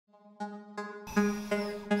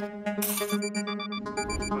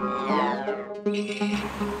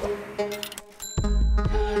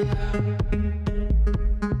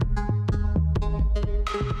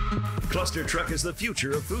ClusterTruck is the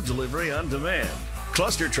future of food delivery on demand.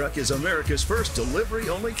 ClusterTruck is America's first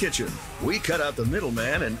delivery-only kitchen. We cut out the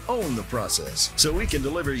middleman and own the process, so we can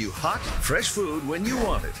deliver you hot, fresh food when you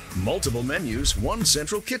want it. Multiple menus, one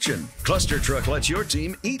central kitchen. ClusterTruck lets your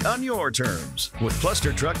team eat on your terms. With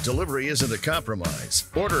ClusterTruck, delivery isn't a compromise.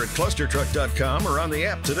 Order at ClusterTruck.com or on the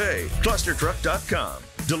app today. ClusterTruck.com.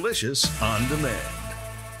 Delicious on demand.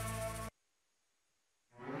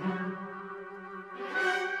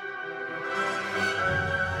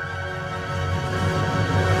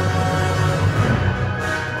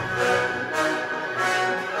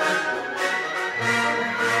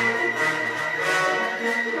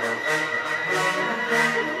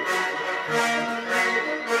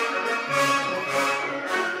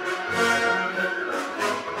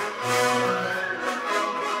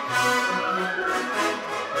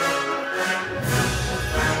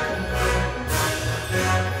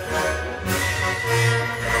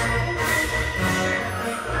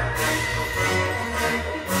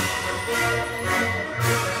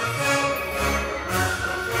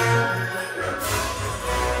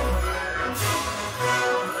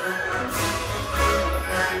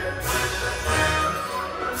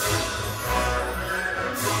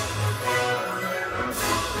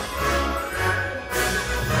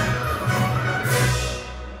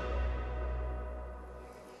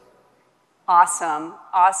 Awesome,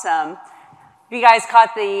 awesome. You guys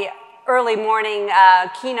caught the early morning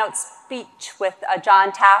keynote speech with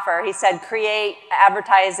John Taffer. He said, create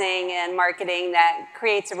advertising and marketing that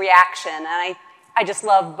creates a reaction. And I just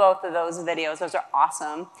love both of those videos. Those are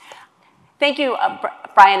awesome. Thank you,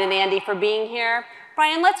 Brian and Andy, for being here.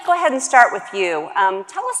 Brian, let's go ahead and start with you.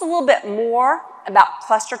 Tell us a little bit more about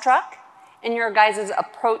ClusterTruck and your guys'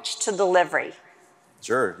 approach to delivery.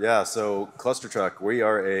 Sure, yeah. So ClusterTruck, we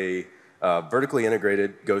are a vertically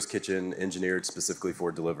integrated ghost kitchen engineered specifically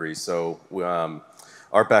for delivery. So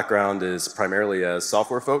our background is primarily as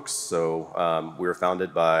software folks. So we were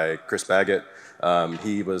founded by Chris Baggett.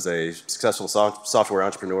 He was a successful software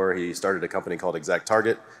entrepreneur. He started a company called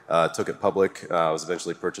ExactTarget, took it public, was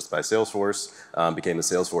eventually purchased by Salesforce, became the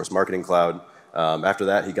Salesforce Marketing Cloud. After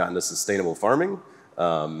that, he got into sustainable farming.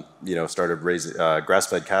 Started raising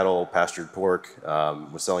grass-fed cattle, pastured pork,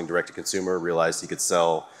 was selling direct to consumer, realized he could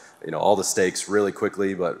sell all the steaks really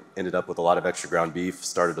quickly, but ended up with a lot of extra ground beef,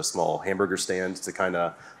 started a small hamburger stand to kind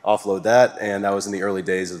of offload that, and that was in the early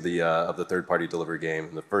days of the third-party delivery game.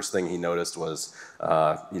 And the first thing he noticed was,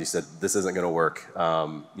 he said, this isn't gonna work.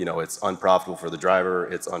 It's unprofitable for the driver,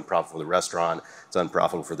 it's unprofitable for the restaurant, it's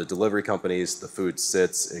unprofitable for the delivery companies, the food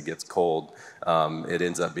sits, it gets cold, it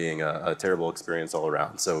ends up being a terrible experience all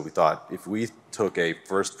around. So we thought, if we took a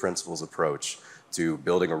first principles approach to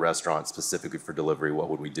building a restaurant specifically for delivery, what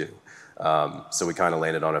would we do? So we kind of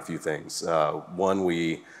landed on a few things. One,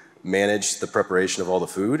 we manage the preparation of all the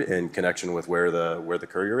food in connection with where the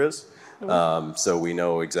courier is. So we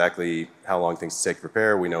know exactly how long things take to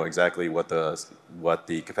prepare. We know exactly what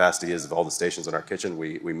the capacity is of all the stations in our kitchen.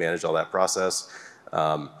 We manage all that process.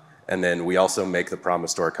 And then we also make the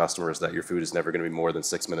promise to our customers that your food is never going to be more than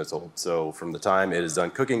 6 minutes old. So from the time it is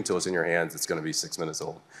done cooking till it's in your hands, it's going to be 6 minutes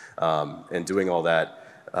old. And doing all that,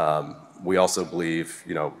 we also believe,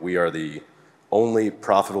 we are the only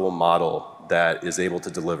profitable model that is able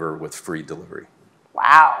to deliver with free delivery.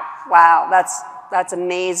 Wow, that's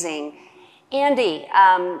amazing. Andy,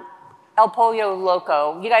 El Pollo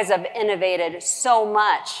Loco, you guys have innovated so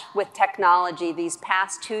much with technology these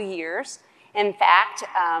past 2 years. In fact,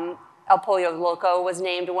 El Pollo Loco was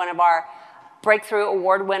named one of our Breakthrough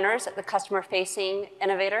Award winners at the Customer Facing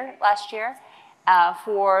Innovator last year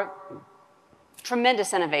for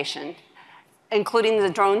tremendous innovation, including the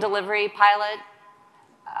drone delivery pilot,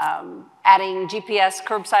 adding GPS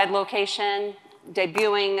curbside location,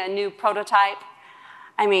 debuting a new prototype.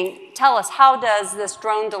 I mean, tell us, how does this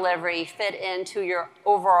drone delivery fit into your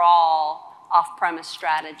overall off-premise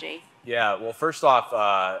strategy? Yeah, well, first off,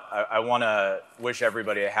 I want to wish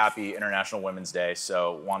everybody a happy International Women's Day.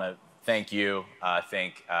 So want to thank you,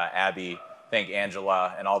 thank Abby, thank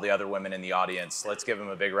Angela, and all the other women in the audience. Let's give them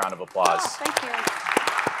a big round of applause. Oh, thank you.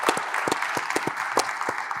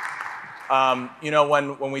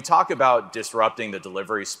 When we talk about disrupting the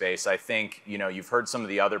delivery space, I think, you've heard some of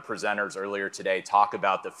the other presenters earlier today talk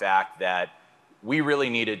about the fact that we really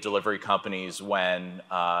needed delivery companies when,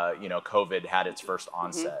 COVID had its first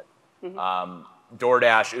onset.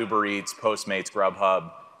 DoorDash, Uber Eats, Postmates,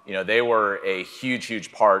 Grubhub, they were a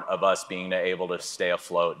huge part of us being able to stay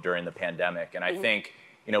afloat during the pandemic. And I think,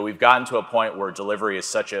 we've gotten to a point where delivery is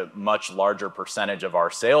such a much larger percentage of our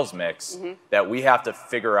sales mix that we have to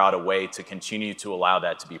figure out a way to continue to allow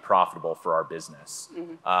that to be profitable for our business.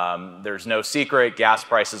 There's no secret, gas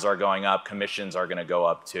prices are going up, commissions are going to go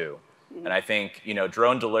up too. And I think,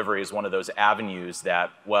 drone delivery is one of those avenues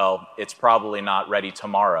that, well, it's probably not ready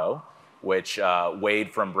tomorrow, which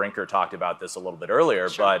Wade from Brinker talked about this a little bit earlier,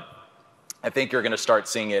 but I think you're going to start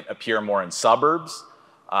seeing it appear more in suburbs.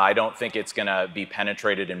 I don't think it's going to be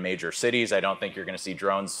penetrated in major cities. I don't think you're going to see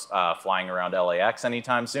drones flying around LAX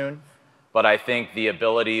anytime soon. But I think the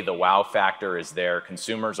ability, the wow factor is there.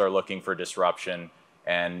 Consumers are looking for disruption.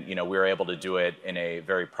 And we're able to do it in a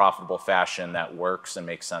very profitable fashion that works and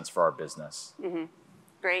makes sense for our business.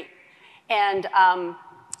 Great. And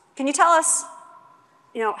can you tell us,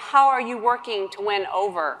 how are you working to win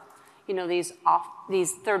over,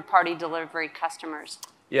 these third-party delivery customers?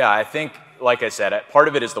 Yeah, I think, like I said, part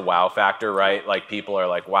of it is the wow factor, right? Like people are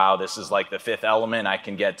like, wow, this is like the fifth element. I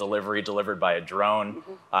can get delivery delivered by a drone.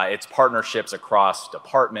 It's partnerships across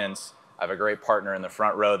departments. I have a great partner in the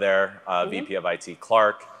front row there, VP of IT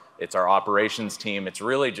Clark. It's our operations team. It's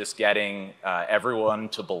really just getting everyone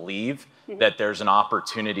to believe that there's an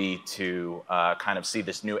opportunity to kind of see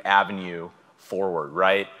this new avenue forward,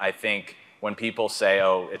 right? I think when people say,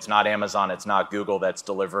 oh, it's not Amazon, it's not Google that's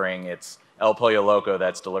delivering, it's El Pollo Loco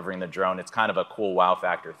that's delivering the drone, it's kind of a cool wow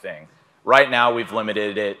factor thing. Right now, we've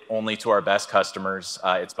limited it only to our best customers.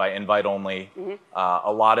 It's by invite only.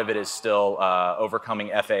 A lot of it is still overcoming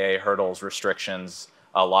FAA hurdles, restrictions.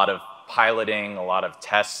 A lot of piloting, a lot of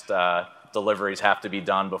test deliveries have to be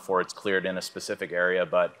done before it's cleared in a specific area.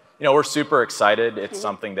 But we're super excited. It's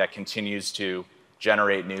something that continues to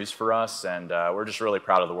generate news for us, and we're just really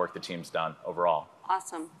proud of the work the team's done overall.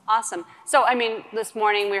 Awesome, awesome. So, this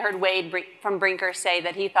morning we heard Wade from Brinker say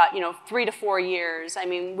that he thought, 3 to 4 years.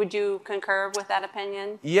 Would you concur with that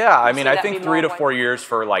opinion? Yeah, I think 3 to 4 years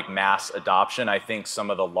for like mass adoption. I think some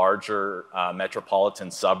of the larger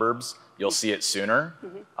metropolitan suburbs, you'll see it sooner.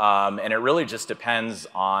 And it really just depends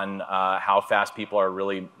on how fast people are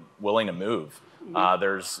really willing to move.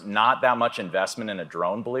 There's not that much investment in a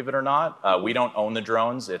drone, believe it or not. We don't own the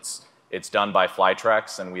drones. It's done by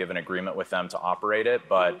Flytrex, and we have an agreement with them to operate it.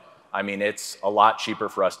 But it's a lot cheaper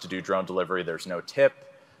for us to do drone delivery. There's no tip.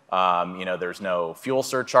 There's no fuel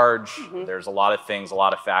surcharge. There's a lot of things, a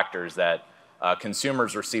lot of factors that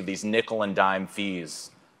consumers receive these nickel and dime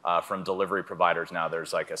fees from delivery providers now.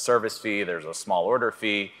 There's like a service fee. There's a small order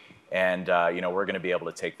fee. And we're going to be able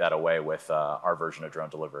to take that away with our version of drone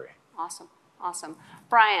delivery. Awesome, awesome.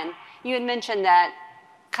 Brian, you had mentioned that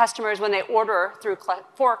customers, when they order for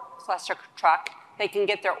ClusterTruck, they can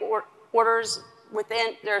get their orders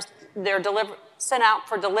within, they're sent out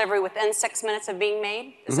for delivery within 6 minutes of being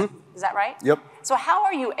made. Is that right? Yep. So how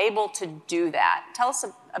are you able to do that? Tell us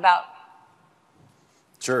about.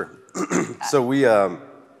 Sure. So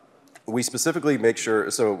we specifically make sure,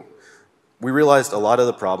 so we realized a lot of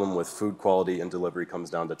the problem with food quality and delivery comes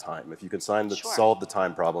down to time. If you can solve the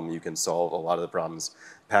time problem, you can solve a lot of the problems.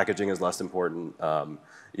 Packaging is less important.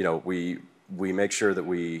 We make sure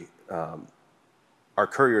that our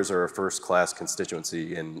couriers are a first-class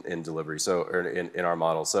constituency in delivery, or in our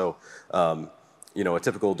model. So, a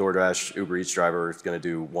typical DoorDash, Uber Eats driver is going to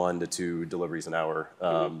do 1 to 2 deliveries an hour.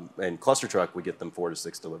 And ClusterTruck, we get them 4 to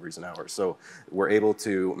 6 deliveries an hour. So we're able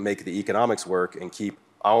to make the economics work and keep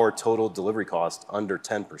our total delivery cost under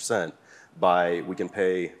 10%. We can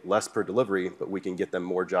pay less per delivery, but we can get them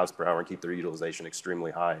more jobs per hour and keep their utilization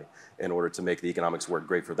extremely high in order to make the economics work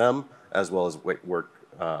great for them, as well as work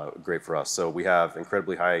great for us. So we have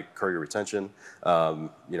incredibly high courier retention.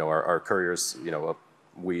 Our couriers,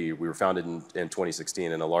 we were founded in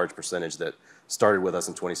 2016, and a large percentage that started with us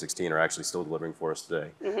in 2016 are actually still delivering for us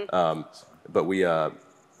today.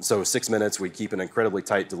 So 6 minutes, we keep an incredibly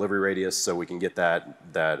tight delivery radius, so we can get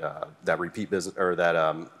that repeat business, or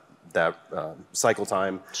that cycle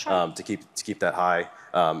time to keep that high,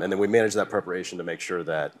 and then we manage that preparation to make sure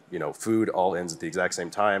that food all ends at the exact same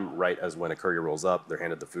time, right as when a courier rolls up, they're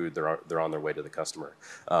handed the food, they're on their way to the customer.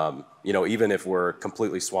 Even if we're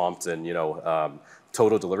completely swamped and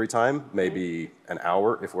total delivery time may be an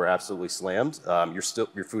hour if we're absolutely slammed,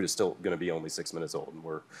 your food is still going to be only 6 minutes old, and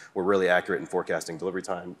we're really accurate in forecasting delivery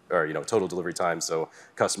time, or total delivery time, so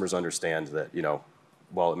customers understand that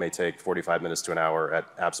while it may take 45 minutes to an hour at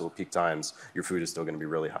absolute peak times, your food is still going to be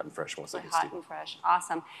really hot and fresh once it gets to you. Hot and fresh,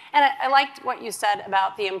 awesome. And I liked what you said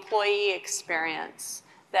about the employee experience,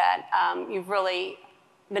 that you've really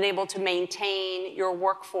been able to maintain your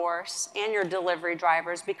workforce and your delivery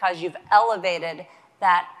drivers because you've elevated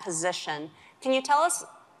that position. Can you tell us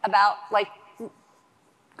about,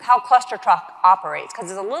 how ClusterTruck operates, because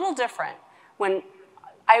it's a little different. When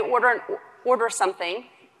I order something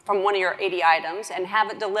from one of your 80 items and have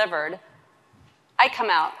it delivered, I come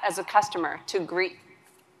out as a customer to greet.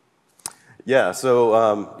 Yeah,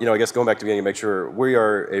 so you know, I guess going back to the beginning, make sure we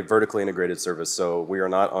are a vertically integrated service, so we are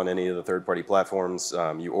not on any of the third-party platforms.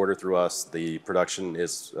 You order through us, the production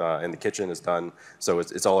is in the kitchen is done, so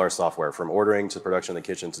it's all our software. From ordering to production in the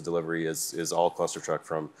kitchen to delivery is all ClusterTruck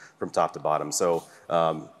from top to bottom. So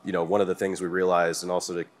you know, one of the things we realized, and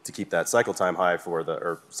also to keep that cycle time high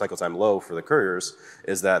or cycle time low for the couriers,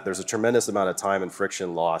 is that there's a tremendous amount of time and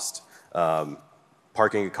friction lost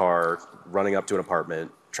parking a car, running up to an apartment,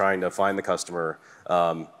 trying to find the customer.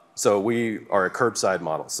 So we are a curbside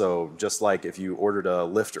model. So just like if you ordered a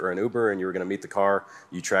Lyft or an Uber and you were going to meet the car,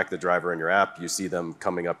 you track the driver in your app, you see them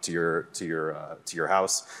coming up to your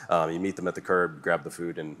house, you meet them at the curb, grab the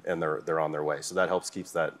food, and they're on their way. So that helps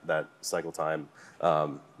keeps that cycle time,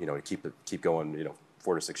 you know, to keep going, you know,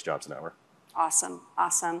 4 to 6 jobs an hour. Awesome,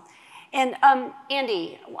 awesome. And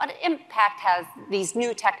Andy, what impact has these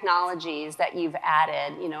new technologies that you've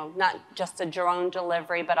added, you know, not just a drone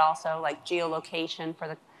delivery, but also like geolocation for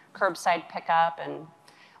the curbside pickup, and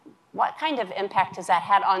what kind of impact has that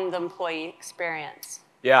had on the employee experience?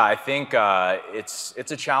 Yeah, I think it's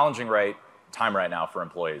a challenging time right now for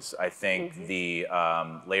employees. I think the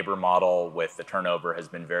labor model with the turnover has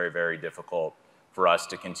been very, very difficult for us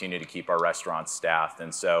to continue to keep our restaurants staffed.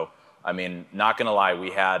 And so, I mean, not gonna lie,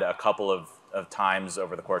 we had a couple of times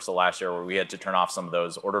over the course of last year where we had to turn off some of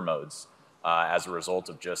those order modes as a result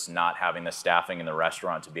of just not having the staffing in the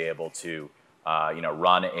restaurant to be able to you know,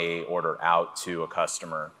 run a order out to a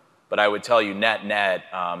customer. But I would tell you net,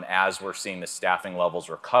 as we're seeing the staffing levels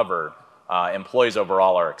recover, employees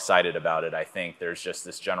overall are excited about it. I think there's just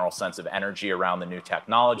this general sense of energy around the new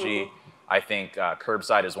technology. I think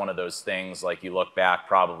curbside is one of those things, like you look back,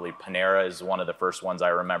 probably Panera is one of the first ones I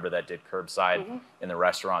remember that did curbside in the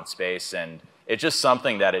restaurant space. And it's just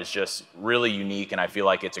something that is just really unique, and I feel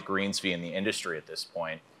like it's a greens fee in the industry at this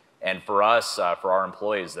point. And for us, for our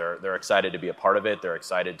employees, they're excited to be a part of it. They're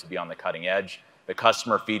excited to be on the cutting edge. The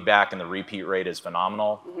customer feedback and the repeat rate is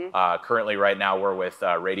phenomenal. Currently, right now, we're with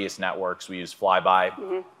Radius Networks. We use Flyby.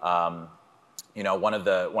 You know, one of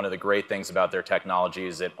the great things about their technology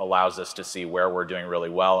is it allows us to see where we're doing really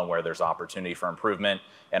well and where there's opportunity for improvement.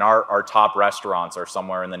 And our top restaurants are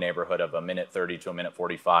somewhere in the neighborhood of 1:30 to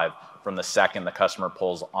 1:45 from the second the customer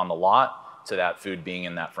pulls on the lot to that food being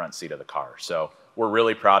in that front seat of the car. So we're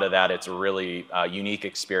really proud of that. It's a really unique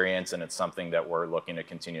experience, and it's something that we're looking to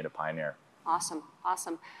continue to pioneer. Awesome,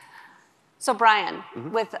 awesome. So Brian,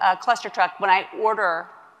 with ClusterTruck, when I order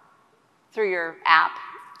through your app,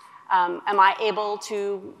 am I able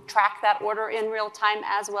to track that order in real time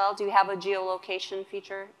as well? Do you have a geolocation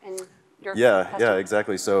feature in your Yeah,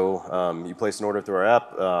 exactly. So you place an order through our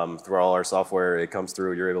app, through all our software, it comes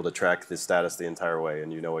through, you're able to track the status the entire way,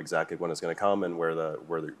 and you know exactly when it's going to come and where the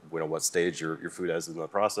you know, what stage your food is in the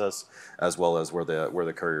process, as well as where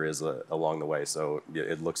the courier is along the way. So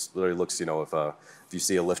it literally looks, you know, if you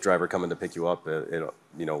see a Lyft driver coming to pick you up, it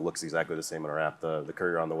you know, looks exactly the same in our app, the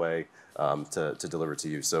courier on the way to deliver to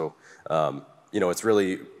you. So you know, it's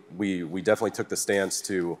really, we definitely took the stance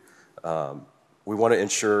to we want to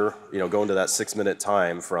ensure, you know, go into that 6-minute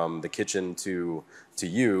time from the kitchen to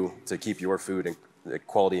you to keep your food and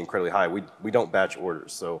quality incredibly high. We don't batch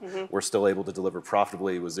orders, so we're still able to deliver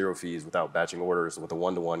profitably with 0 fees without batching orders with a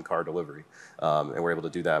 1-to-1 car delivery, and we're able to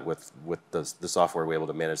do that with the software. We're able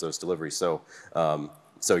to manage those deliveries. So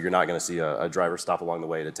so you're not going to see a driver stop along the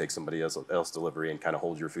way to take somebody else delivery and kind of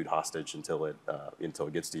hold your food hostage until it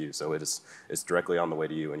gets to you. So it's directly on the way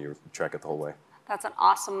to you, and you track it the whole way. That's an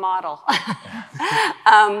awesome model.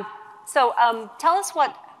 So tell us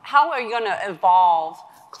how are you going to evolve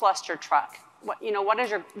ClusterTruck? What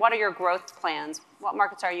are your growth plans? What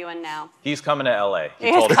markets are you in now? He's coming to LA.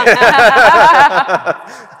 He told me.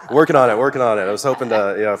 Working on it. I was hoping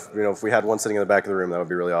to, if we had one sitting in the back of the room, that would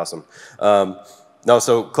be really awesome. No,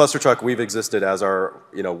 so ClusterTruck, we've existed as our,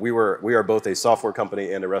 we are both a software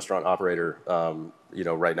company and a restaurant operator.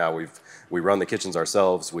 Right now we run the kitchens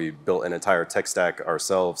ourselves. We built an entire tech stack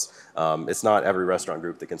ourselves. It's not every restaurant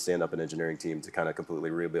group that can stand up an engineering team to kind of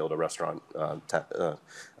completely rebuild a restaurant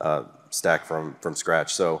stack from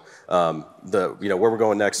scratch. So where we're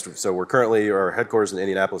going next. So we're currently, our headquarters in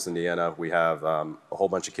Indianapolis, Indiana. We have a whole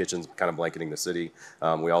bunch of kitchens kind of blanketing the city.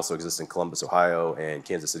 We also exist in Columbus, Ohio, and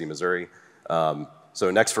Kansas City, Missouri. So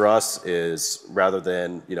next for us is, rather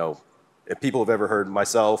than if people have ever heard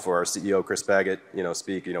myself or our CEO Chris Baggett,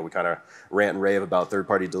 speak, we kind of rant and rave about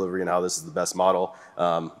third-party delivery and how this is the best model.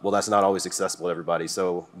 Well, that's not always accessible to everybody.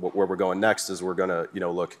 So where we're going next is we're going to,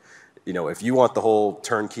 look, if you want the whole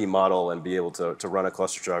turnkey model and be able to run a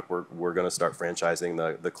ClusterTruck, we're going to start franchising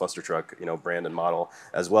the ClusterTruck, brand and model,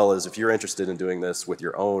 as well as if you're interested in doing this with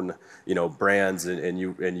your own, brands and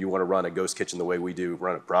you want to run a ghost kitchen the way we do,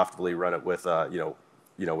 run it profitably, run it with,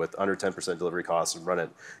 with under 10% delivery costs and run it,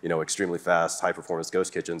 extremely fast, high performance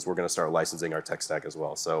ghost kitchens, we're going to start licensing our tech stack as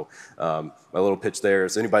well. So my little pitch there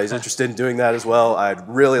is anybody's interested in doing that as well, I'd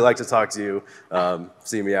really like to talk to you.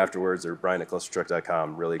 See me afterwards or Brian at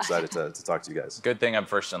ClusterTruck.com. Really excited to talk to you guys. Good thing I'm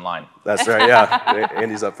first in line. That's right, yeah.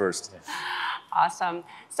 Andy's up first. Awesome.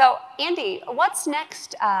 So Andy, what's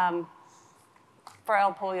next for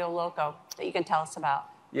El Pollo Loco that you can tell us about?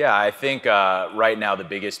 Yeah, I think right now the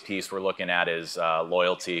biggest piece we're looking at is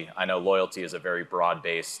loyalty. I know loyalty is a very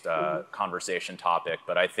broad-based conversation topic,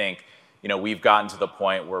 but I think we've gotten to the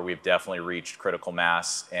point where we've definitely reached critical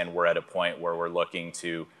mass, and we're at a point where we're looking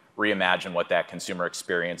to reimagine what that consumer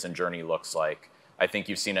experience and journey looks like. I think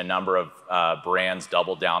you've seen a number of brands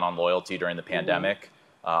double down on loyalty during the pandemic.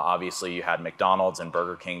 Obviously, you had McDonald's and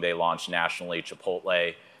Burger King. They launched nationally.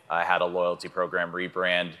 Chipotle had a loyalty program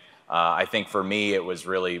rebrand. I think for me, it was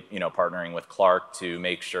really, partnering with Clark to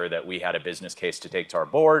make sure that we had a business case to take to our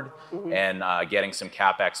board and getting some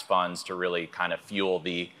CapEx funds to really kind of fuel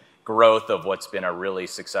the growth of what's been a really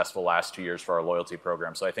successful last 2 years for our loyalty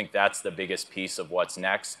program. So I think that's the biggest piece of what's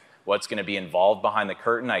next. What's going to be involved behind the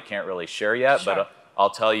curtain, I can't really share yet, but I'll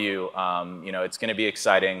tell you, it's going to be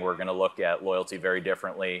exciting. We're going to look at loyalty very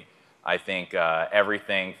differently. I think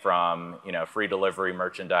everything from, free delivery,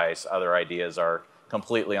 merchandise, other ideas are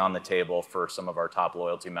completely on the table for some of our top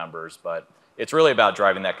loyalty members, but it's really about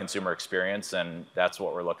driving that consumer experience, and that's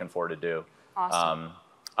what we're looking for to do. Awesome.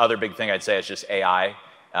 Other big thing I'd say is just AI.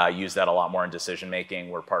 Use that a lot more in decision making.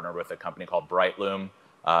 We're partnered with a company called Brightloom,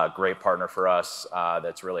 great partner for us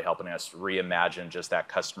that's really helping us reimagine just that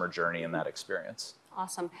customer journey and that experience.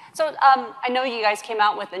 Awesome. So I know you guys came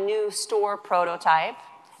out with a new store prototype,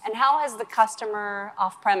 and how has the customer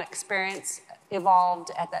off-prem experience evolved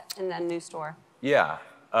in the new store? Yeah,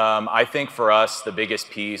 I think for us, the biggest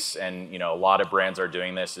piece, and a lot of brands are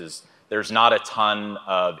doing this, is there's not a ton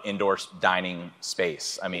of indoor dining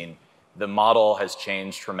space. I mean, the model has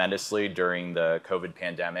changed tremendously during the COVID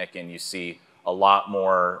pandemic, and you see a lot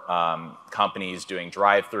more companies doing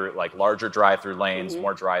drive-through, like larger drive-through lanes,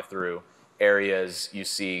 more drive-through areas. You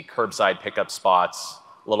see curbside pickup spots,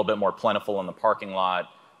 a little bit more plentiful in the parking lot,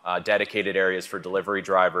 dedicated areas for delivery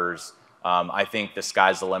drivers. I think the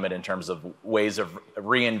sky's the limit in terms of ways of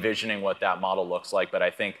re-envisioning what that model looks like, but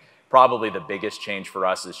I think probably the biggest change for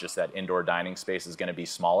us is just that indoor dining space is going to be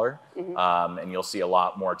smaller, and you'll see a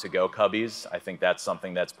lot more to-go cubbies. I think that's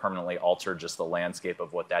something that's permanently altered just the landscape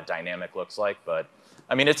of what that dynamic looks like, but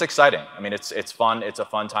I mean, it's exciting. I mean, it's fun. It's a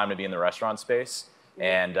fun time to be in the restaurant space,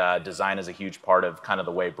 and design is a huge part of kind of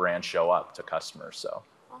the way brands show up to customers, so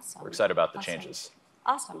we're excited about the changes.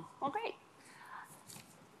 Awesome. Well, great.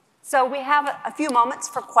 So we have a few moments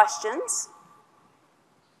for questions.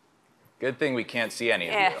 Good thing we can't see any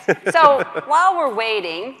of you. So while we're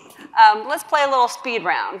waiting, let's play a little speed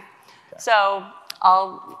round. Okay. So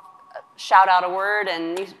I'll shout out a word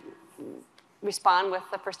and you respond with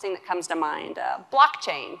the first thing that comes to mind.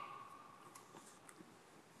 Blockchain.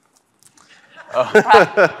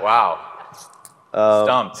 Wow.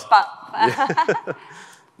 Stumped.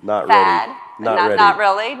 Not Fad. ready. Not ready. Not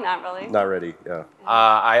really. Not really. Not ready. Yeah.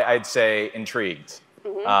 I'd say intrigued,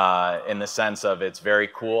 in the sense of it's very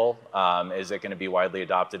cool. Is it going to be widely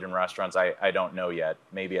adopted in restaurants? I don't know yet.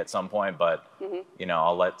 Maybe at some point, but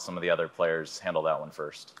I'll let some of the other players handle that one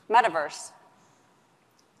first. Metaverse.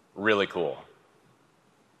 Really cool.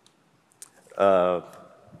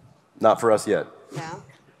 Not for us yet. Yeah.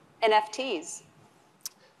 NFTs.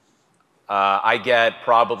 I get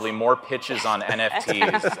probably more pitches on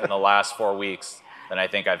NFTs in the last 4 weeks than I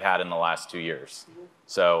think I've had in the last 2 years.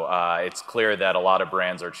 So it's clear that a lot of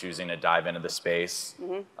brands are choosing to dive into the space.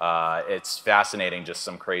 It's fascinating, just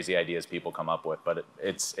some crazy ideas people come up with, but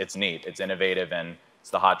it's neat, it's innovative, and it's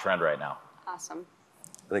the hot trend right now. Awesome.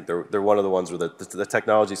 I think they're one of the ones where the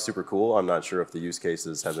technology is super cool. I'm not sure if the use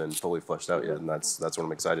cases have been fully fleshed out yet, and that's what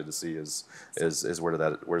I'm excited to see is where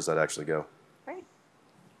does that actually go? Great.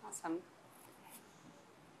 Awesome.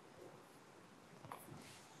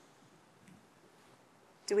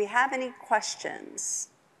 Do we have any questions?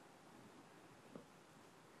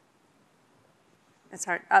 That's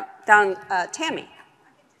hard. Down, Tammy.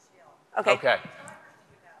 Okay.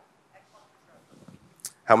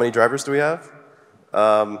 How many drivers do we have?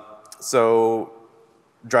 So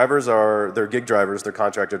drivers they're gig drivers. They're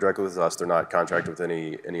contracted directly with us. They're not contracted with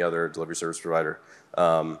any other delivery service provider.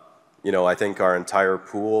 I think our entire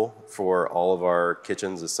pool for all of our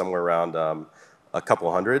kitchens is somewhere around a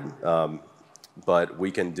couple hundred, but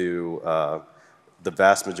we can do the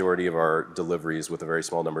vast majority of our deliveries with a very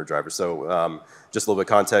small number of drivers. So just a little bit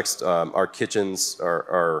of context, our kitchens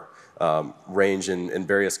are range in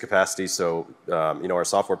various capacities. So our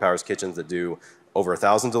software powers kitchens that do over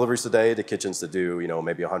 1,000 deliveries a day to kitchens that do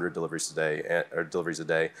maybe 100 deliveries a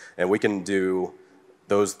day, and we can do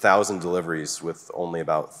those 1,000 deliveries with only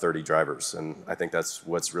about 30 drivers. And I think that's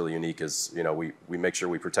what's really unique is we make sure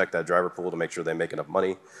we protect that driver pool to make sure they make enough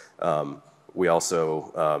money. We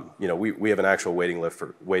also we have an actual waiting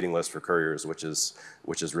list for couriers, which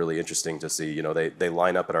is really interesting to see. They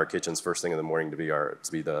line up at our kitchens first thing in the morning to be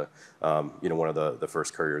the one of the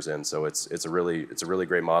first couriers in. So it's a really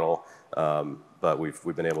great model. But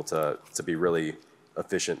we've been able to be really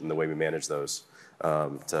efficient in the way we manage those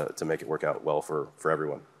to make it work out well for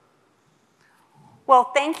everyone.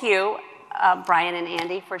 Well, thank you, Brian and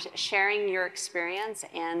Andy, for sharing your experience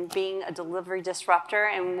and being a delivery disruptor,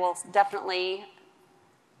 and we'll definitely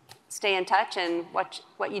stay in touch and watch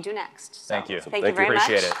what you do next. So, thank you. Thank you very much.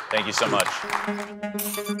 Appreciate it. Thank you so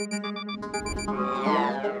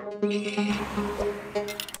much.